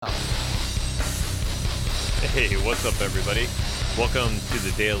Hey, what's up, everybody? Welcome to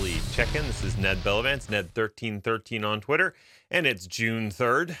the Daily Check-In. This is Ned Bellavance, Ned1313 on Twitter, and it's June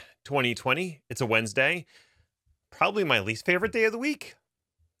 3rd, 2020. It's a Wednesday, probably my least favorite day of the week.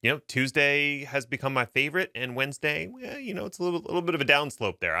 Tuesday has become my favorite, and Wednesday, well, it's a little bit of a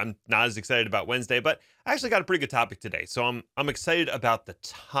downslope there. I'm not as excited about Wednesday, but I actually got a pretty good topic today, so I'm excited about the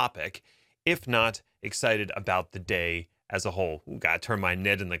topic, if not excited about the day as a whole. Ooh, gotta turn my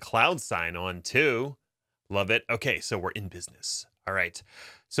Ned in the Cloud sign on too. Love it. Okay, so we're in business. All right.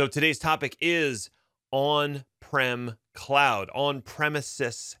 So today's topic is on-prem cloud,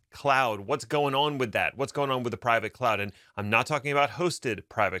 on-premises cloud. What's going on with that? What's going on with the private cloud? And I'm not talking about hosted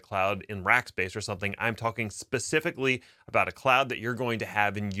private cloud in Rackspace or something. I'm talking specifically about a cloud that you're going to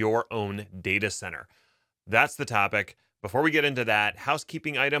have in your own data center. That's the topic. Before we get into that,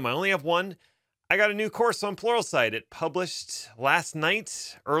 housekeeping item, I only have one. I got a new course on Pluralsight. It published last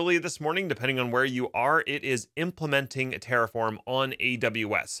night, early this morning, depending on where you are. It is implementing Terraform on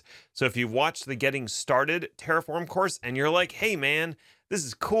AWS. So if you've watched the Getting Started Terraform course and you're like, hey man, this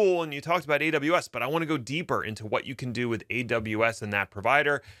is cool, and you talked about AWS, but I want to go deeper into what you can do with AWS and that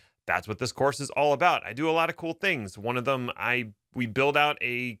provider, that's what this course is all about. I do a lot of cool things. One of them, we build out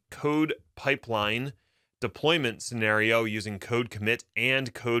a code pipeline deployment scenario using code commit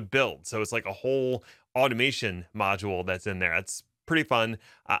and code build. So it's like a whole automation module that's in there. It's pretty fun.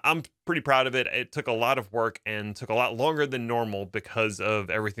 I'm pretty proud of it. It took a lot of work and took a lot longer than normal because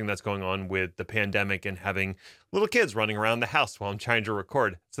of everything that's going on with the pandemic and having little kids running around the house while I'm trying to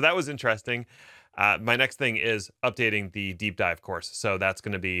record. So that was interesting. My next thing is updating the deep dive course. So that's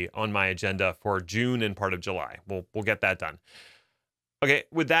going to be on my agenda for June and part of July. We'll get that done. Okay,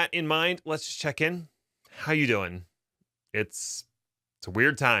 with that in mind, let's just check in. How you doing? It's a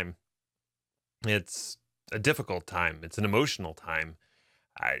weird time. It's a difficult time. It's an emotional time.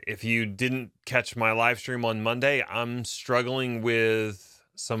 If you didn't catch my live stream on Monday, I'm struggling with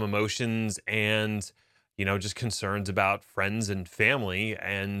some emotions and, just concerns about friends and family.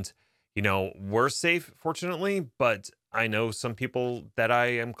 And, we're safe, fortunately, but I know some people that I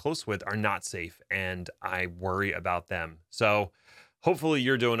am close with are not safe, and I worry about them. So, hopefully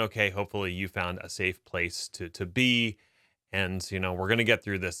you're doing okay. Hopefully you found a safe place to be. And, we're going to get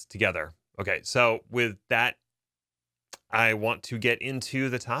through this together. Okay. So with that, I want to get into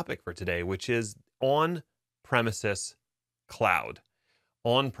the topic for today, which is on-premises cloud,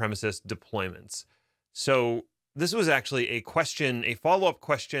 on-premises deployments. So this was actually a follow-up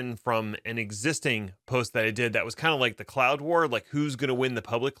question from an existing post that I did that was kind of like the cloud war, like who's going to win the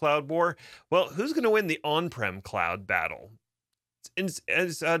public cloud war? Well, who's going to win the on-prem cloud battle?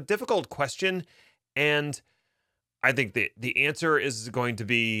 It's a difficult question, and I think the answer is going to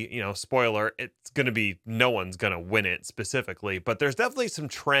be, spoiler, it's going to be no one's going to win it specifically, but there's definitely some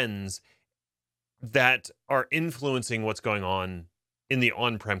trends that are influencing what's going on in the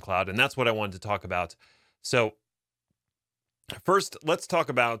on-prem cloud, and that's what I wanted to talk about. So first, let's talk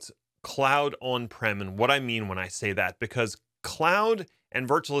about cloud on-prem and what I mean when I say that, because cloud and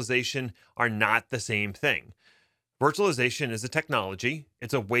virtualization are not the same thing. Virtualization is a technology,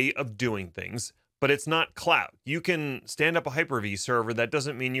 it's a way of doing things, but it's not cloud. You can stand up a Hyper-V server. That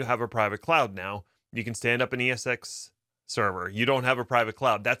doesn't mean you have a private cloud now. You can stand up an ESX server. You don't have a private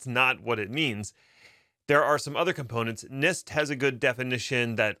cloud. That's not what it means. There are some other components. NIST has a good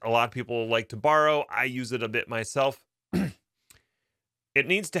definition that a lot of people like to borrow. I use it a bit myself. It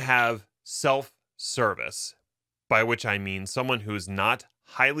needs to have self-service, by which I mean someone who's not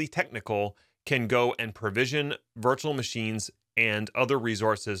highly technical can go and provision virtual machines and other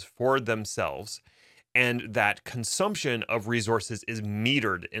resources for themselves, and that consumption of resources is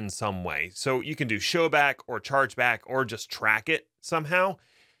metered in some way. So you can do show back or charge back or just track it somehow.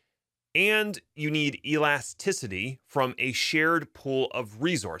 And you need elasticity from a shared pool of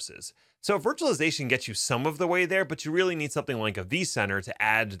resources. So virtualization gets you some of the way there, but you really need something like a vCenter to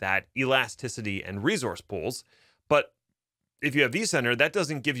add that elasticity and resource pools. But if you have vCenter, that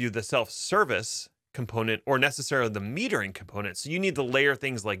doesn't give you the self-service component or necessarily the metering component. So you need to layer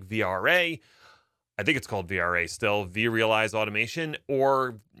things like VRA. I think it's called VRA still, vRealize Automation,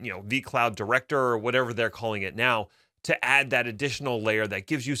 or vCloud Director, or whatever they're calling it now, to add that additional layer that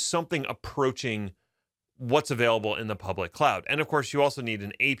gives you something approaching what's available in the public cloud. And of course, you also need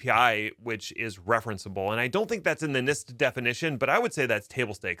an API which is referenceable. And I don't think that's in the NIST definition, but I would say that's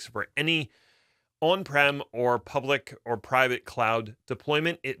table stakes for any on-prem or public or private cloud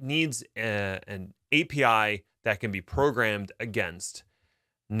deployment. It needs an API that can be programmed against,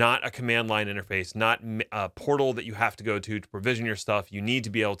 not a command line interface, not a portal that you have to go to provision your stuff. You need to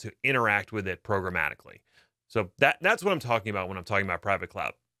be able to interact with it programmatically. So that's what I'm talking about when I'm talking about private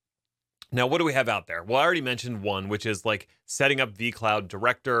cloud. Now, what do we have out there? Well, I already mentioned one, which is like setting up vCloud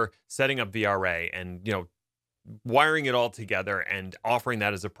Director, setting up VRA, and wiring it all together and offering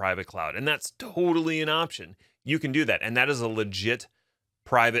that as a private cloud. And that's totally an option. You can do that, and that is a legit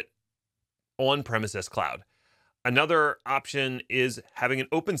private on-premises cloud. Another option is having an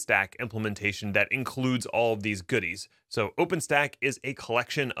OpenStack implementation that includes all of these goodies. So OpenStack is a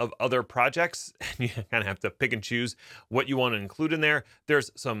collection of other projects, and you kind of have to pick and choose what you want to include in there. There's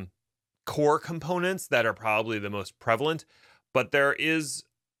some core components that are probably the most prevalent, but there is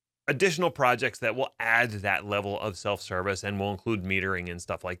additional projects that will add that level of self-service and will include metering and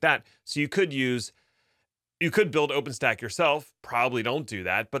stuff like that. So you could build OpenStack yourself, probably don't do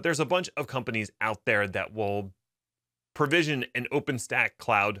that, but there's a bunch of companies out there that will provision an OpenStack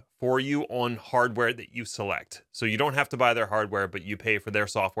cloud for you on hardware that you select. So you don't have to buy their hardware, but you pay for their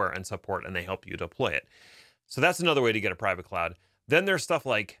software and support, and they help you deploy it. So that's another way to get a private cloud. Then there's stuff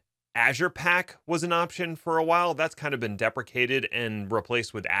like Azure Pack was an option for a while. That's kind of been deprecated and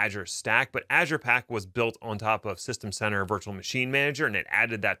replaced with Azure Stack, but Azure Pack was built on top of System Center Virtual Machine Manager, and it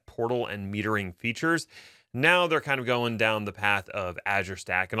added that portal and metering features. Now they're kind of going down the path of Azure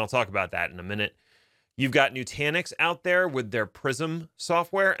Stack, and I'll talk about that in a minute. You've got Nutanix out there with their Prism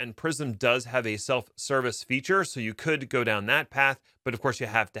software, and Prism does have a self-service feature, so you could go down that path, but of course you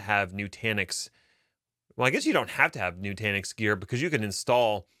have to have Nutanix. Well, I guess you don't have to have Nutanix gear because you can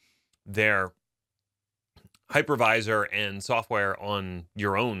install their hypervisor and software on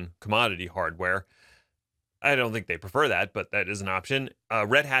your own commodity hardware. I don't think they prefer that, but that is an option.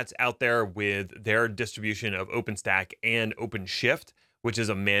 Red Hat's out there with their distribution of OpenStack and OpenShift, which is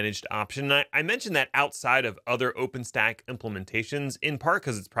a managed option. I mentioned that outside of other OpenStack implementations, in part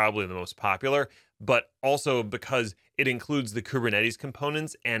because it's probably the most popular, but also because it includes the Kubernetes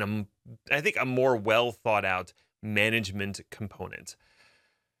components and I think a more well thought out management component.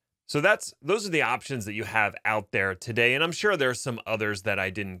 So those are the options that you have out there today. And I'm sure there's some others that I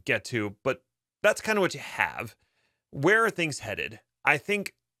didn't get to, but that's kind of what you have. Where are things headed? I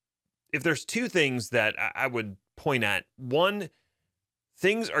think if there's two things that I would point at, one,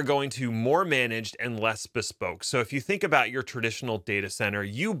 things are going to more managed and less bespoke. So if you think about your traditional data center,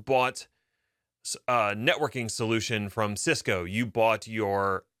 you bought a networking solution from Cisco, you bought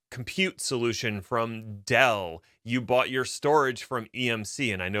your compute solution from Dell, you bought your storage from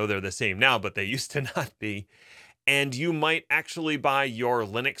EMC, and I know they're the same now, but they used to not be. And you might actually buy your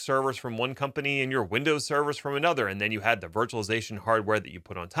Linux servers from one company and your Windows servers from another, and then you had the virtualization hardware that you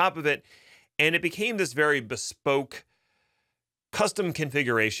put on top of it, and it became this very bespoke custom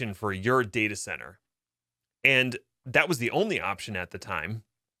configuration for your data center. And that was the only option at the time.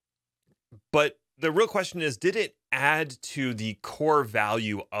 But the real question is, did it add to the core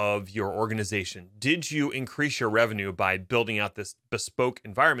value of your organization? Did you increase your revenue by building out this bespoke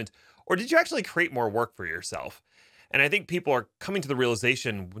environment, or did you actually create more work for yourself? And I think people are coming to the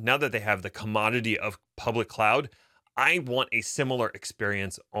realization now that they have the commodity of public cloud, I want a similar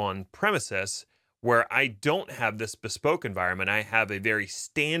experience on premises where I don't have this bespoke environment. I have a very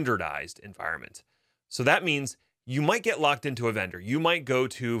standardized environment. So that means you might get locked into a vendor. You might go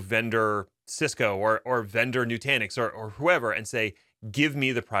to vendor Cisco or vendor Nutanix or whoever and say, give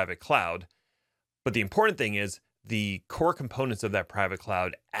me the private cloud. But the important thing is the core components of that private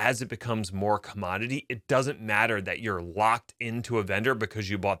cloud, as it becomes more commodity, it doesn't matter that you're locked into a vendor because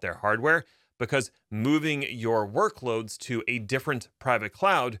you bought their hardware, because moving your workloads to a different private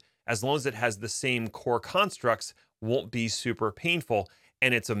cloud, as long as it has the same core constructs, won't be super painful.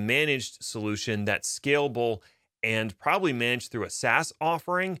 And it's a managed solution that's scalable and probably managed through a SaaS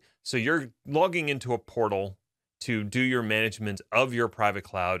offering. So you're logging into a portal to do your management of your private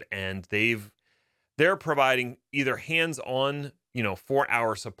cloud, and they're providing either hands-on,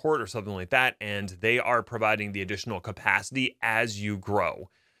 4-hour support or something like that, and they are providing the additional capacity as you grow.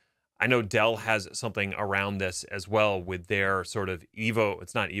 I know Dell has something around this as well with their sort of Evo.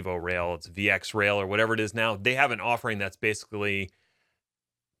 It's not Evo Rail, it's VX Rail or whatever it is now. They have an offering that's basically,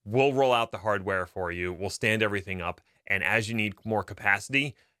 we'll roll out the hardware for you, we'll stand everything up, and as you need more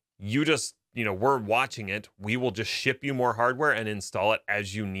capacity, you just, we're watching it. We will just ship you more hardware and install it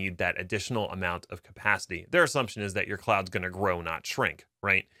as you need that additional amount of capacity. Their assumption is that your cloud's going to grow, not shrink,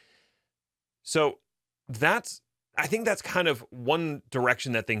 right? So I think that's kind of one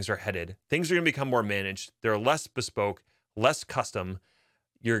direction that things are headed. Things are going to become more managed. They're less bespoke, less custom.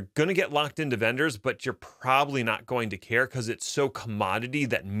 You're going to get locked into vendors, but you're probably not going to care because it's so commodity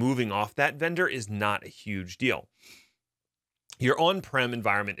that moving off that vendor is not a huge deal. Your on-prem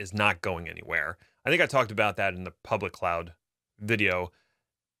environment is not going anywhere. I think I talked about that in the public cloud video.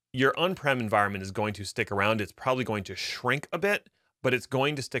 Your on-prem environment is going to stick around. It's probably going to shrink a bit, but it's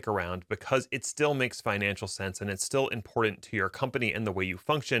going to stick around because it still makes financial sense and it's still important to your company and the way you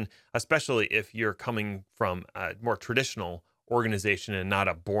function, especially if you're coming from a more traditional organization and not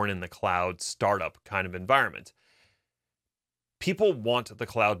a born in the cloud startup kind of environment. People want the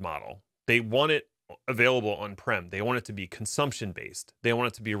cloud model. They want it available on-prem. They want it to be consumption-based. They want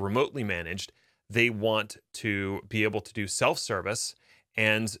it to be remotely managed. They want to be able to do self-service.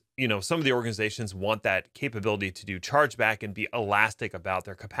 And, some of the organizations want that capability to do chargeback and be elastic about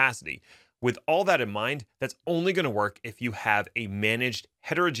their capacity. With all that in mind, that's only going to work if you have a managed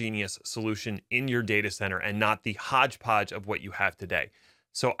heterogeneous solution in your data center and not the hodgepodge of what you have today.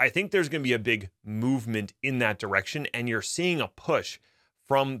 So I think there's going to be a big movement in that direction, and you're seeing a push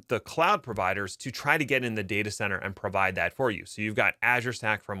from the cloud providers to try to get in the data center and provide that for you. So you've got Azure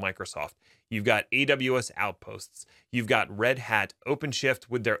Stack from Microsoft, you've got AWS Outposts, you've got Red Hat OpenShift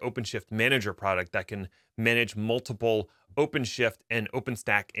with their OpenShift Manager product that can manage multiple OpenShift and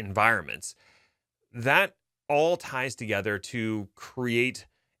OpenStack environments. That all ties together to create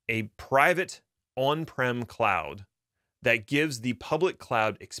a private on-prem cloud that gives the public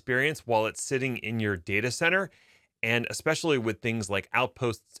cloud experience while it's sitting in your data center. And especially with things like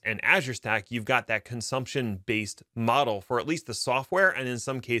Outposts and Azure Stack, you've got that consumption-based model for at least the software and in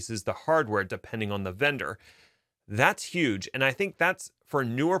some cases the hardware, depending on the vendor. That's huge. And I think that's for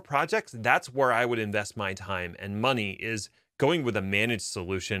newer projects, that's where I would invest my time and money, is going with a managed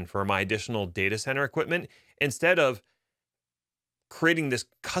solution for my additional data center equipment instead of creating this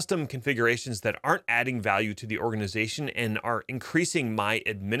custom configurations that aren't adding value to the organization and are increasing my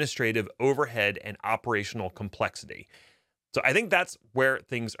administrative overhead and operational complexity. So I think that's where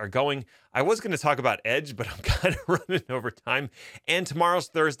things are going. I was going to talk about Edge, but I'm kind of running over time. And tomorrow's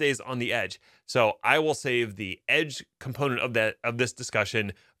Thursday's on the Edge. So I will save the Edge component of this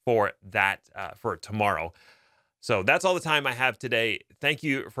discussion for tomorrow. So that's all the time I have today. Thank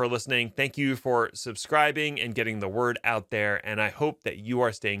you for listening. Thank you for subscribing and getting the word out there. And I hope that you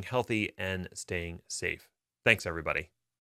are staying healthy and staying safe. Thanks, everybody.